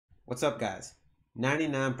What's up, guys?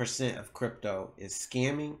 99% of crypto is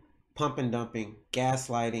scamming, pump and dumping,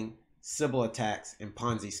 gaslighting, sybil attacks, and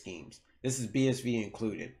Ponzi schemes. This is BSV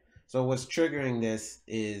included. So what's triggering this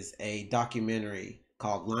is a documentary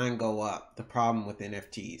called Line Go Up, The Problem with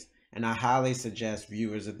NFTs. And I highly suggest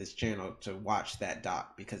viewers of this channel to watch that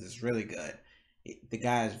doc because it's really good. The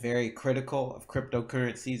guy is very critical of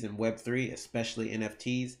cryptocurrencies and Web3, especially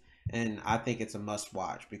NFTs. And I think it's a must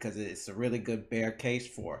watch because it's a really good bear case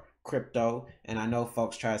for crypto. And I know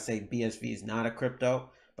folks try to say BSV is not a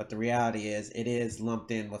crypto, but the reality is it is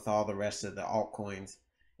lumped in with all the rest of the altcoins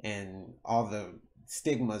and all the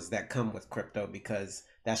stigmas that come with crypto because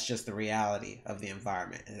that's just the reality of the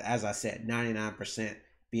environment. And as I said, 99%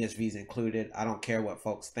 BSV is included. I don't care what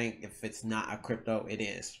folks think. If it's not a crypto, it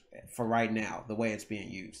is for right now, the way it's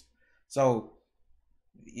being used. So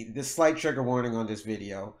the slight trigger warning on this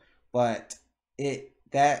video, but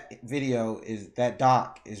that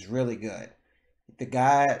doc is really good. The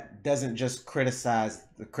guy doesn't just criticize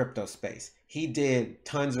the crypto space. He did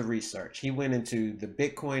tons of research. He went into the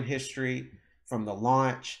Bitcoin history from the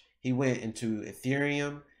launch. He went into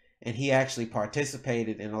Ethereum, and he actually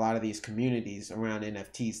participated in a lot of these communities around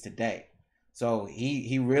NFTs today. So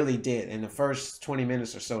he really did. And the first 20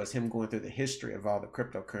 minutes or so is him going through the history of all the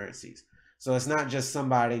cryptocurrencies. So it's not just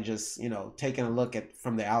somebody just, taking a look at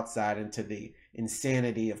from the outside into the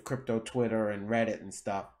insanity of crypto Twitter and Reddit and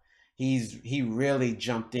stuff. He really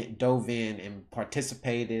jumped in, dove in and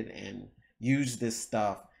participated and used this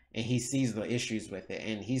stuff, and he sees the issues with it,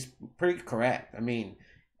 and he's pretty correct. I mean,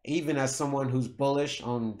 even as someone who's bullish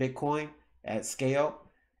on Bitcoin at scale,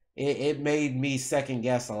 it made me second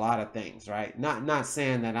guess a lot of things, right? Not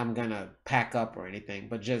saying that I'm gonna pack up or anything,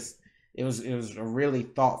 but just it was a really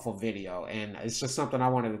thoughtful video, and it's just something I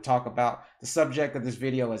wanted to talk about. The subject of this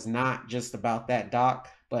video is not just about that doc,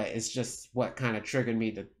 but it's just what kind of triggered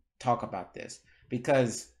me to talk about this,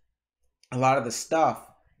 because a lot of the stuff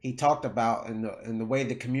he talked about and the way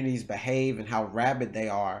the communities behave and how rabid they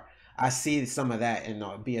are, I see some of that in the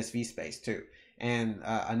BSV space too. And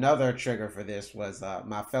another trigger for this was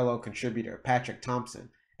my fellow contributor Patrick Thompson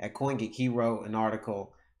at CoinGeek. He wrote an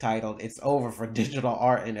article titled "It's Over for Digital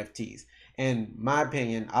Art NFTs." In my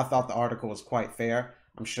opinion, I thought the article was quite fair.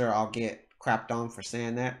 I'm sure I'll get crapped on for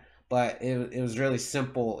saying that, but it was really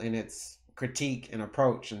simple in its critique and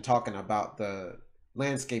approach and talking about the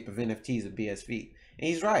landscape of NFTs at BSV. And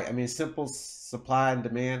he's right. I mean, simple supply and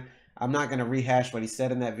demand. I'm not going to rehash what he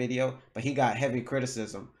said in that video, but he got heavy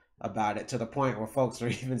criticism about it to the point where folks are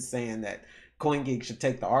even saying that CoinGeek should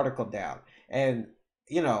take the article down. And,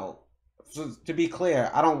 so to be clear,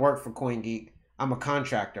 I don't work for CoinGeek. I'm a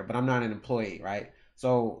contractor, but I'm not an employee, right?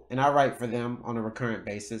 So, and I write for them on a recurrent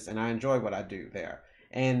basis, and I enjoy what I do there.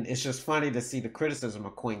 And it's just funny to see the criticism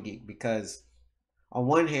of CoinGeek because on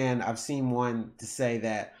one hand, I've seen one to say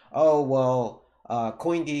that, oh, well,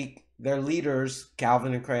 CoinGeek, their leaders,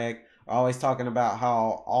 Calvin and Craig, are always talking about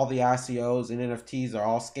how all the ICOs and NFTs are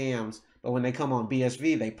all scams, but when they come on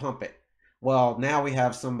BSV, they pump it. Well, now we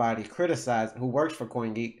have somebody who works for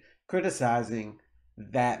CoinGeek criticizing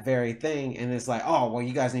that very thing, and it's like, oh, well,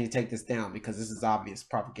 you guys need to take this down because this is obvious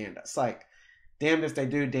propaganda. It's like, damned if they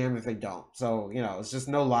do, damned if they don't. So, it's just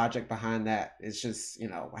no logic behind that. It's just,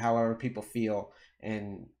 however people feel.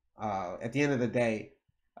 And at the end of the day,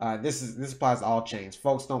 this applies to all chains.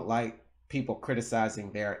 Folks don't like people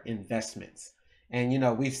criticizing their investments.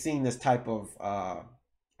 And, we've seen this type of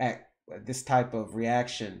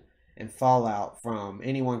reaction and fallout from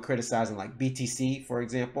anyone criticizing like BTC, for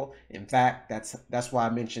example. In fact, that's why I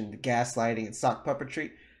mentioned the gaslighting and sock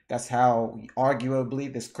puppetry. That's how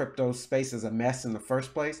arguably this crypto space is a mess in the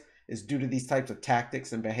first place, is due to these types of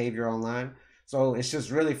tactics and behavior online. So it's just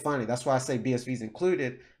really funny. That's why I say BSV is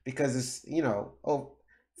included, because it's,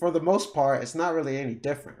 for the most part, it's not really any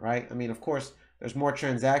different, right? I mean, of course, there's more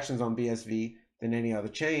transactions on BSV than any other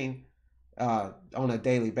chain on a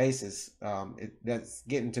daily basis. That's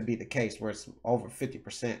getting to be the case where it's over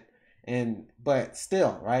 50%. But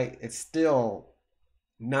still, right? It's still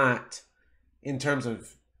not, in terms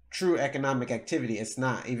of true economic activity, it's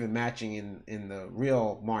not even matching in the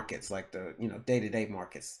real markets, like the day-to-day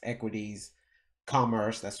markets, equities,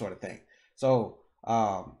 commerce, that sort of thing. So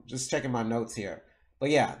just checking my notes here, but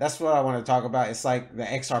yeah, that's what I want to talk about. It's like the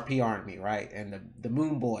XRP army, right? And the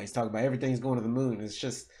moon boys talk about everything's going to the moon. It's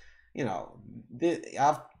just,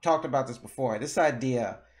 I've talked about this before, this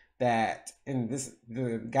idea that, and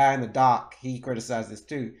the guy in the doc, he criticized this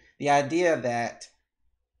too, the idea that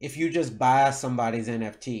if you just buy somebody's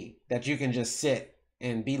NFT, that you can just sit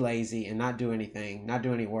and be lazy and not do anything, not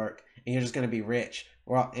do any work, and you're just going to be rich.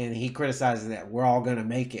 And he criticizes that we're all going to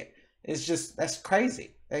make it. It's just, that's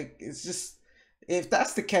crazy. Like, it's just, if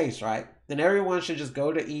that's the case, right, then everyone should just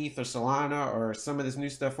go to ETH or Solana or some of this new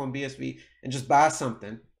stuff on BSV and just buy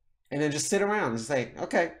something, and then just sit around and say,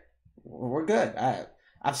 okay, we're good.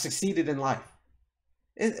 I've succeeded in life.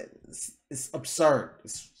 It's absurd.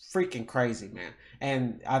 It's freaking crazy, man.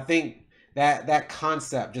 And I think that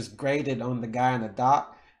concept just grated on the guy in the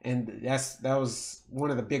dock, and that was one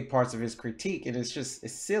of the big parts of his critique. And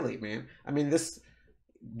it's silly, man. I mean,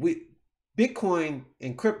 we Bitcoin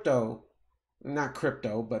and crypto, not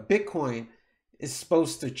crypto, but Bitcoin is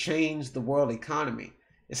supposed to change the world economy.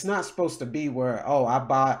 It's not supposed to be where, oh, I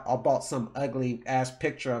bought some ugly ass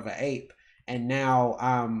picture of an ape, and now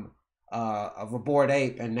I'm of a bored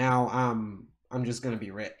ape, and now I'm just gonna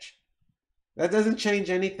be rich. That doesn't change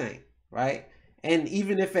anything, right? And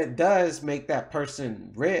even if it does make that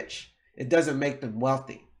person rich, it doesn't make them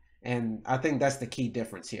wealthy. And I think that's the key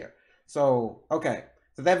difference here. So, okay.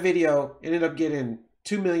 So that video ended up getting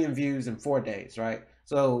 2 million views in 4 days, right?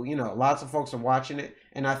 So, lots of folks are watching it.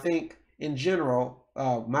 And I think in general,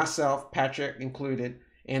 myself, Patrick included,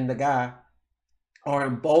 and the guy are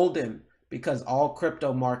emboldened because all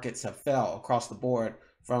crypto markets have fell across the board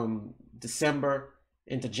from December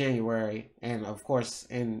into January, and of course,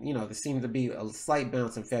 and there seems to be a slight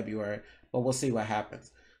bounce in February, but we'll see what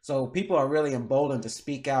happens. So people are really emboldened to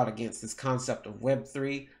speak out against this concept of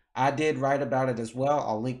Web3. I did write about it as well.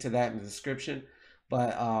 I'll link to that in the description.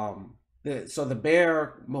 But so the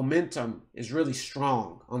bear momentum is really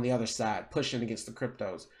strong on the other side, pushing against the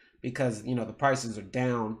cryptos because the prices are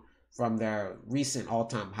down from their recent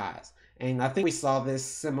all-time highs. And I think we saw this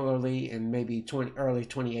similarly in maybe early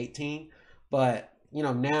 2018, but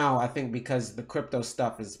now I think because the crypto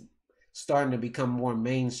stuff is starting to become more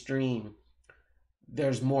mainstream,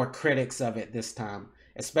 there's more critics of it this time,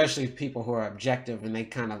 especially people who are objective and they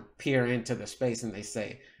kind of peer into the space and they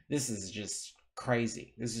say, this is just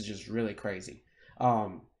crazy. This is just really crazy.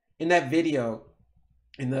 In that video,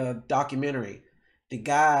 in the documentary, the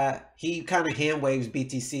guy, he kind of hand waves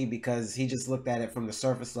BTC because he just looked at it from the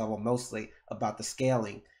surface level, mostly about the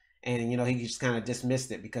scaling. And, he just kind of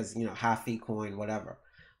dismissed it because, high fee coin, whatever.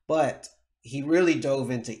 But he really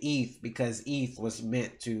dove into ETH because ETH was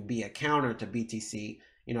meant to be a counter to BTC.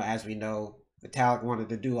 As we know, Vitalik wanted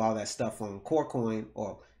to do all that stuff on Corecoin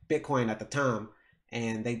or Bitcoin at the time.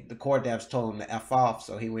 And the core devs told him to F off.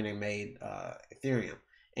 So he went and made Ethereum.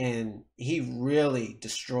 And he really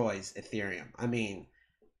destroys Ethereum. I mean,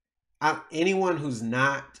 anyone who's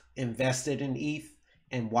not invested in ETH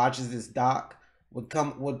and watches this doc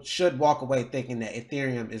should walk away thinking that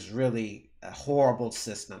Ethereum is really a horrible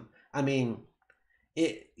system. I mean,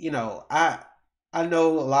 I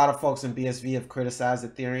know a lot of folks in BSV have criticized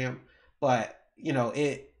Ethereum, but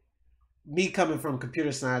me coming from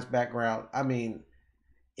computer science background, I mean,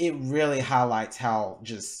 it really highlights how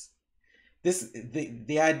just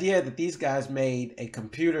the idea that these guys made a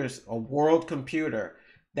world computer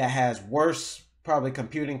that has worse probably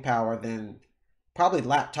computing power than probably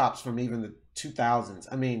laptops from even the 2000s.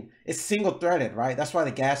 I mean, it's single threaded, right? That's why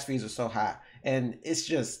the gas fees are so high. And it's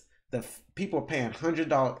just the people are paying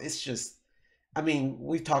 $100. It's just, I mean,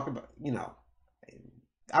 we've talked about,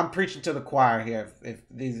 I'm preaching to the choir here if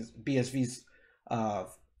these BSV's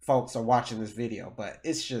folks are watching this video, but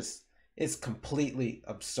it's completely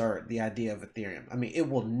absurd, the idea of Ethereum. I mean, it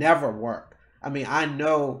will never work. I mean, I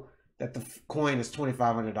know that the coin is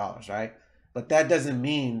 $2,500, right? But that doesn't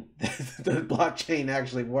mean that the blockchain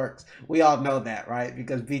actually works. We all know that, right?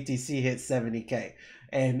 Because BTC hit 70K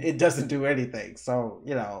and it doesn't do anything. So,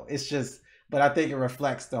 it's just, but I think it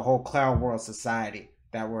reflects the whole clown world society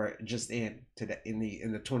that we're just in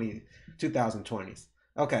the 2020s.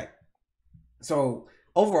 Okay. So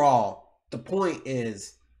overall, the point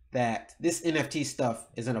is that this NFT stuff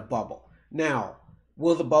is in a bubble. Now,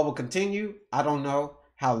 will the bubble continue? I don't know.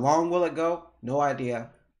 How long will it go? No idea.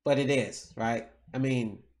 But it is, right? I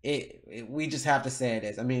mean, we just have to say it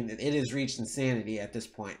is. I mean, it has reached insanity at this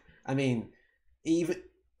point. I mean,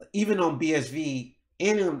 even on BSV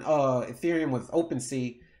and on Ethereum with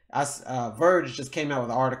OpenSea, Verge just came out with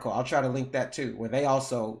an article. I'll try to link that too, where they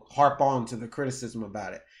also harp on to the criticism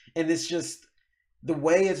about it. And it's just, the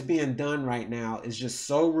way it's being done right now is just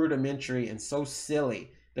so rudimentary and so silly.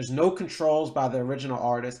 There's no controls by the original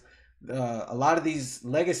artist. A lot of these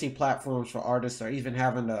legacy platforms for artists are even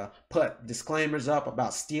having to put disclaimers up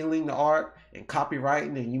about stealing the art and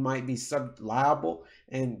copywriting, and you might be liable.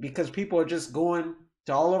 And because people are just going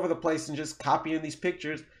to all over the place and just copying these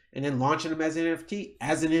pictures and then launching them as an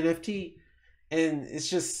NFT, and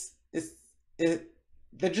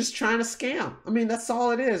they're just trying to scam. I mean, that's all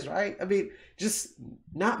it is, right? I mean, just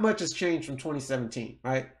not much has changed from 2017,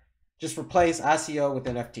 right? Just replace ICO with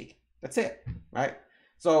NFT. That's it, right?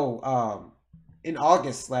 So in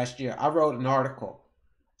August last year, I wrote an article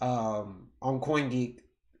on CoinGeek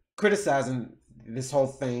criticizing this whole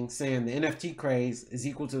thing, saying the NFT craze is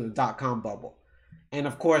equal to the dot-com bubble. And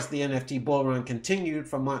of course, the NFT bull run continued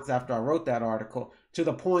for months after I wrote that article, to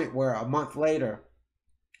the point where a month later,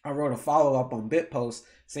 I wrote a follow-up on Bitpost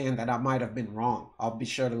saying that I might have been wrong. I'll be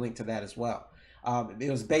sure to link to that as well. It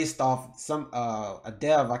was based off some a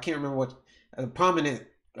dev, I can't remember what, a prominent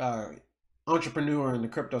entrepreneur in the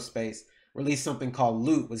crypto space released something called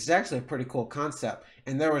Loot, which is actually a pretty cool concept.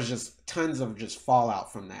 And there was just tons of just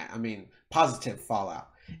fallout from that. I mean, positive fallout.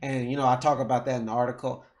 And, you know, I talk about that in the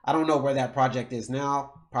article. I don't know where that project is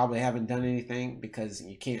now. Probably haven't done anything because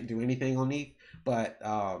you can't do anything on ETH. But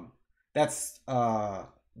that's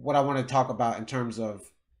what I want to talk about in terms of,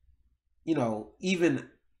 you know, even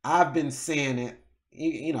I've been saying it,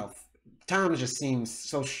 you know, time just seems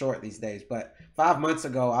so short these days. But 5 months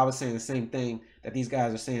ago, I was saying the same thing that these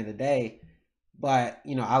guys are saying today. But,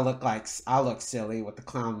 you know, I look silly with the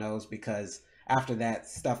clown nose, because after that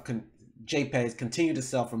stuff, JPEGs continue to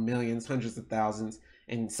sell for millions, hundreds of thousands,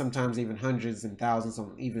 and sometimes even hundreds and thousands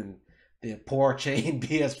on even the poor chain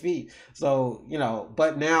BSV. So, you know,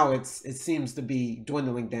 but now it seems to be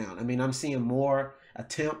dwindling down. I mean, I'm seeing more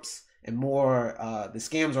attempts and more, the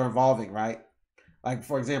scams are evolving, right? Like,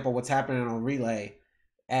 for example, what's happening on Relay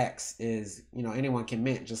X is, you know, anyone can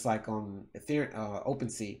mint, just like on Ethereum,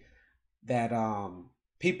 OpenSea, that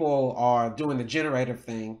people are doing the generator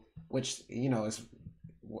thing, which, you know, is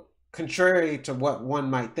contrary to what one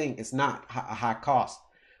might think. It's not a high cost,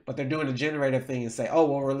 but they're doing the generator thing and say, oh,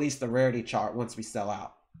 we'll release the rarity chart once we sell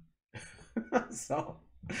out. So,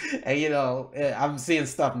 and you know, I'm seeing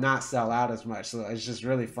stuff not sell out as much, so it's just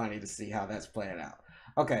really funny to see how that's playing out.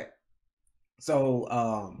 Okay,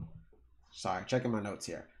 so sorry, checking my notes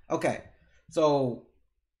here. Okay, so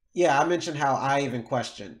yeah, I mentioned how I even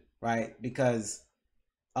question, right? Because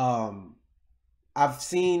I've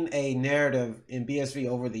seen a narrative in BSV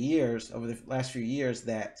over the last few years,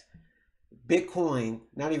 that Bitcoin,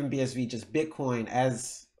 not even BSV, just Bitcoin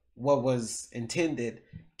as what was intended,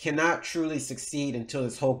 cannot truly succeed until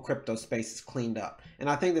this whole crypto space is cleaned up. And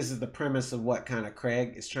I think this is the premise of what kind of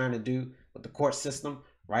Craig is trying to do with the court system,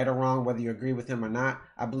 right or wrong, whether you agree with him or not.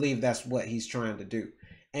 I believe that's what he's trying to do.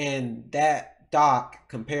 And that doc,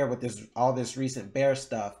 compared with this all this recent bear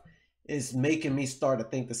stuff, is making me start to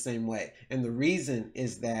think the same way. And the reason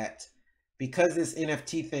is that because this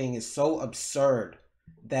NFT thing is so absurd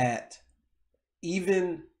that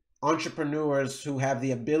even entrepreneurs who have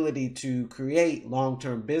the ability to create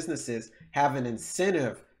long-term businesses have an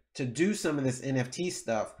incentive to do some of this NFT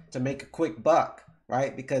stuff to make a quick buck,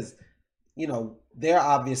 right? Because, you know, they're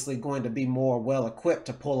obviously going to be more well equipped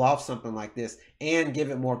to pull off something like this and give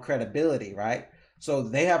it more credibility, right? So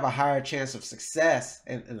they have a higher chance of success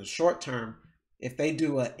in the short term if they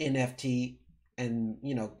do an NFT and,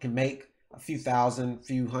 you know, can make a few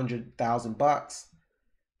 $100,000.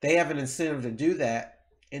 They have an incentive to do that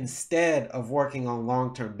instead of working on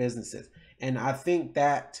long-term businesses. And I think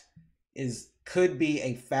that could be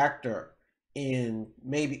a factor in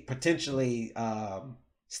maybe potentially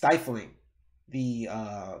stifling the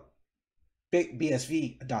big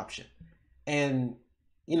BSV adoption. And,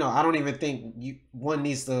 you know, I don't even think one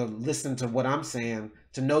needs to listen to what I'm saying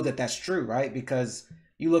to know that that's true, right? Because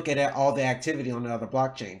you look at all the activity on the other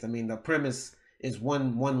blockchains. I mean, the premise is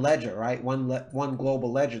one ledger, right? One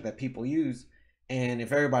global ledger that people use. And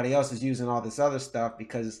if everybody else is using all this other stuff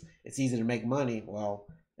because it's easy to make money, well,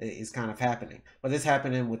 it's kind of happening. But it's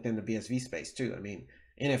happening within the BSV space too. I mean,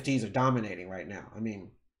 NFTs are dominating right now. I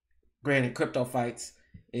mean, granted, Crypto Fights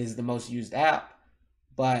is the most used app,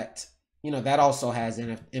 but you know, that also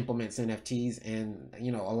implements NFTs, and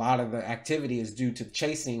you know, a lot of the activity is due to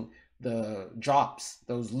chasing the drops,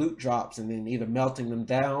 those loot drops, and then either melting them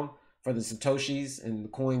down for the Satoshis and the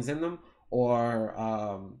coins in them,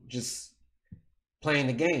 or just playing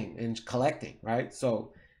the game and collecting, right?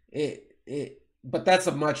 So but that's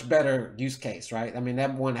a much better use case, right? I mean,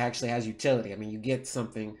 that one actually has utility. I mean, you get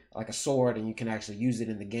something like a sword and you can actually use it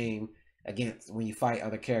in the game against when you fight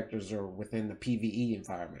other characters or within the PvE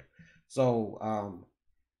environment. So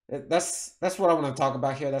that's what I want to talk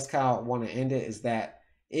about here. That's kind of how I want to end it, is that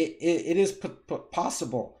it is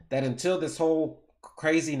possible that until this whole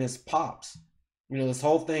craziness pops, you know, this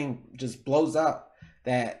whole thing just blows up,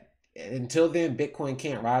 that until then Bitcoin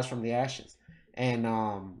can't rise from the ashes. And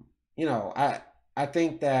you know, I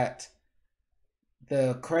think that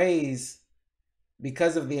the craze,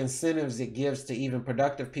 because of the incentives it gives to even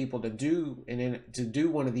productive people to do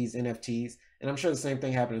one of these NFTs, and I'm sure the same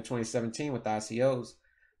thing happened in 2017 with the ICOs,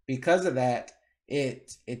 because of that,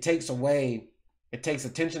 it takes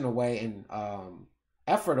attention away and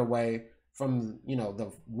effort away from, you know,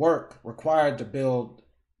 the work required to build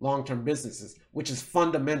long-term businesses, which is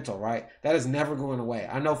fundamental, right? That is never going away.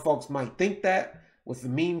 I know folks might think that with the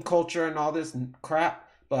meme culture and all this crap,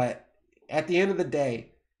 but at the end of the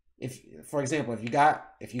day, if, for example, if you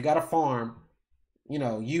got a farm, you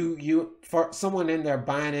know, you for someone in there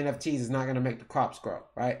buying NFTs is not going to make the crops grow,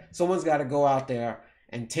 right? Someone's got to go out there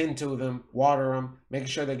and tend to them, water them, making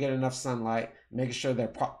sure they get enough sunlight, making sure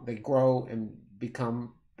they grow and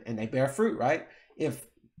become, and they bear fruit, right?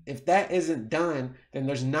 If that isn't done, then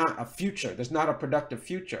there's not a future. There's not a productive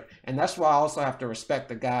future. And that's why I also have to respect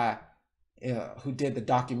the guy who did the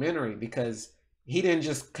documentary, because he didn't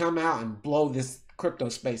just come out and blow this crypto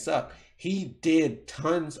space up. He did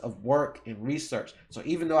tons of work and research. So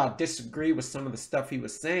even though I disagree with some of the stuff he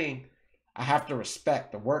was saying, I have to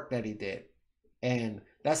respect the work that he did. And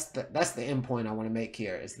that's the end point I want to make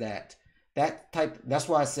here, is that's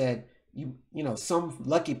why I said, you know, some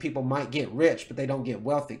lucky people might get rich, but they don't get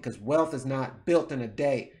wealthy, because wealth is not built in a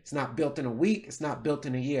day. It's not built in a week. It's not built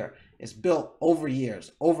in a year. It's built over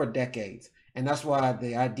years, over decades. And that's why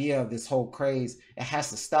the idea of this whole craze, it has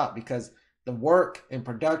to stop, because the work and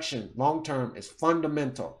production long term is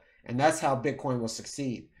fundamental, and that's how Bitcoin will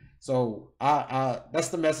succeed. So that's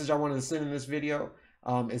the message I wanted to send in this video.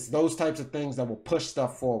 It's those types of things that will push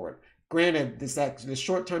stuff forward. Granted, this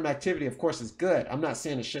short-term activity, of course, is good. I'm not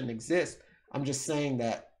saying it shouldn't exist. I'm just saying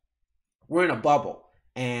that we're in a bubble,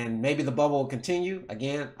 and maybe the bubble will continue.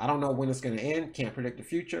 Again, I don't know when it's going to end. Can't predict the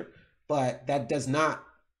future, but that does not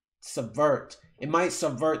subvert. It might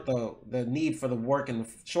subvert the need for the work in the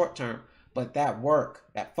short term, but that work,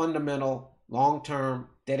 that fundamental long-term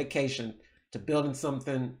dedication to building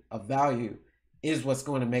something of value, is what's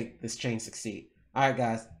going to make this chain succeed. All right,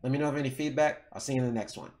 guys, let me know if any feedback. I'll see you in the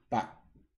next one. Bye.